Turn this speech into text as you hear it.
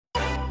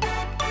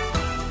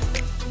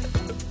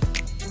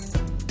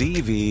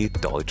DW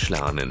Deutsch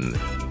lernen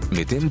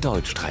mit dem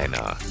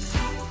Deutschtrainer.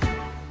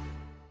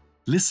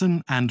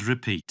 Listen and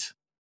repeat.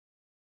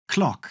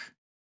 Clock,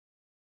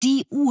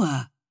 Die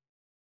Uhr.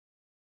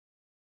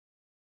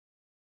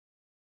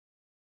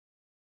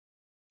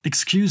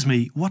 excuse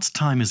me, what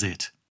time is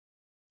it?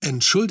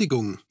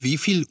 Entschuldigung, wie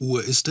viel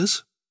Uhr ist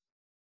es?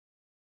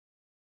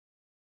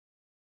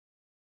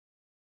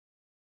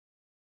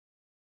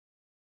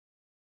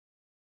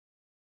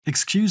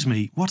 Excuse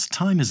me, what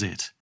time is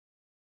it?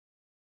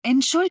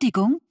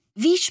 Entschuldigung,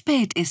 wie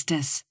spät ist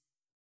es?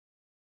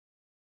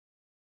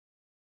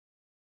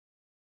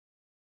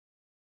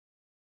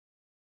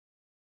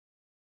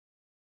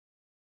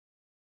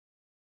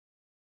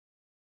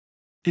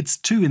 It's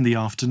 2 in the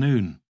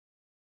afternoon.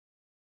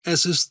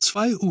 Es ist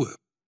 2 Uhr.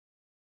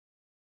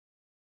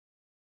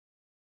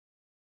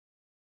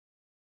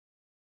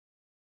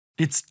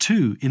 It's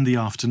 2 in the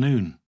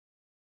afternoon.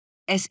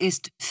 Es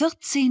ist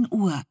 14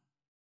 Uhr.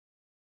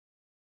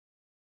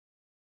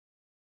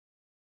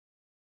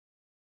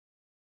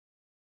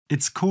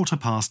 It's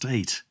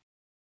 8:15.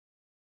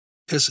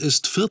 Es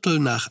ist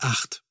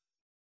 7:45.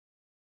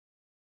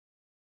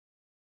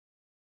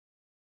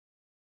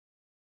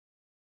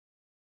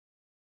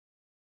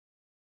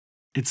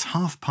 It's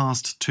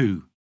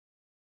 2:30.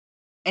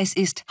 Es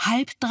ist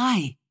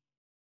 2:30.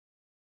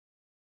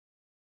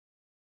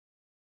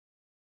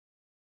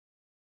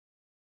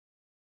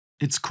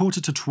 It's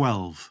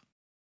 11:45.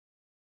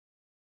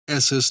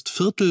 Es ist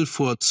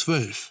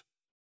 11:45.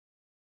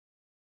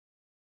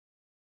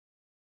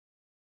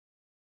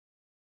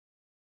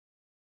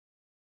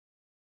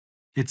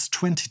 It's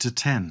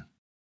 20:10.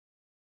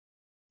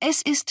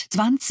 Es ist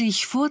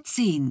 20 vor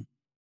 10.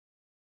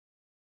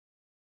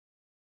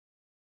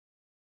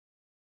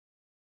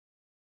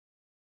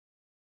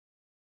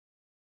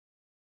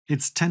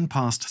 It's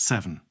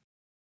 7:10.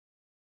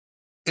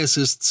 Es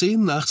ist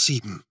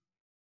 7:10.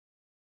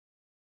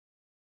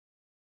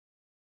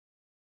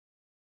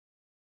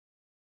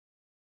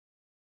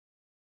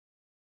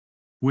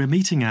 We're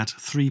meeting at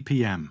 3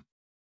 p.m.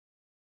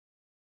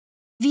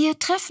 Wir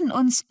treffen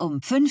uns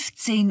um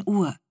 15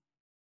 Uhr.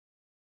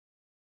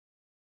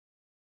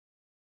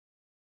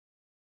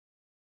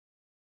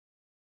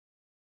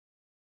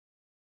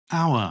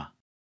 Hour,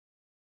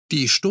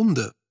 Die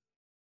Stunde.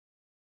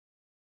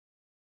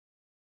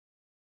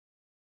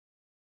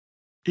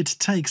 it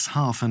takes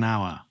half an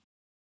hour.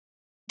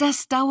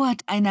 Das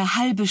dauert eine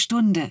halbe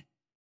Stunde.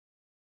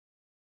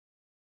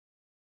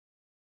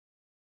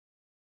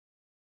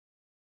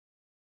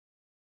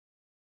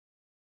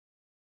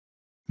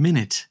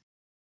 Minute,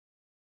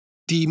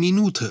 Die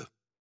Minute.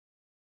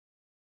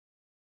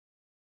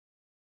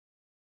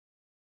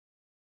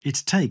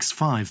 it takes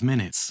 5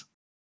 minutes.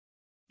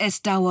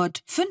 Es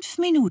dauert 5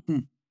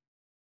 Minuten.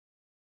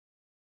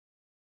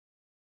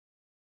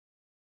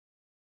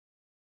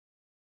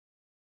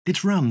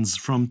 It runs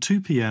from 2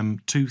 p.m.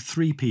 to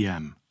 3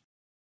 p.m.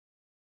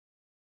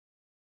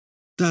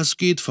 Das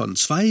geht von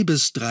 2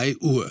 bis 3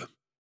 Uhr.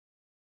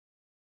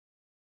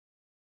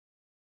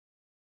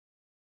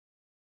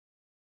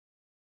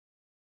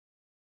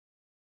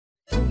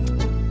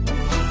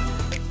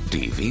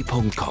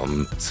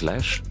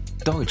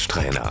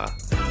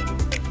 dw.com/Deutschtrainer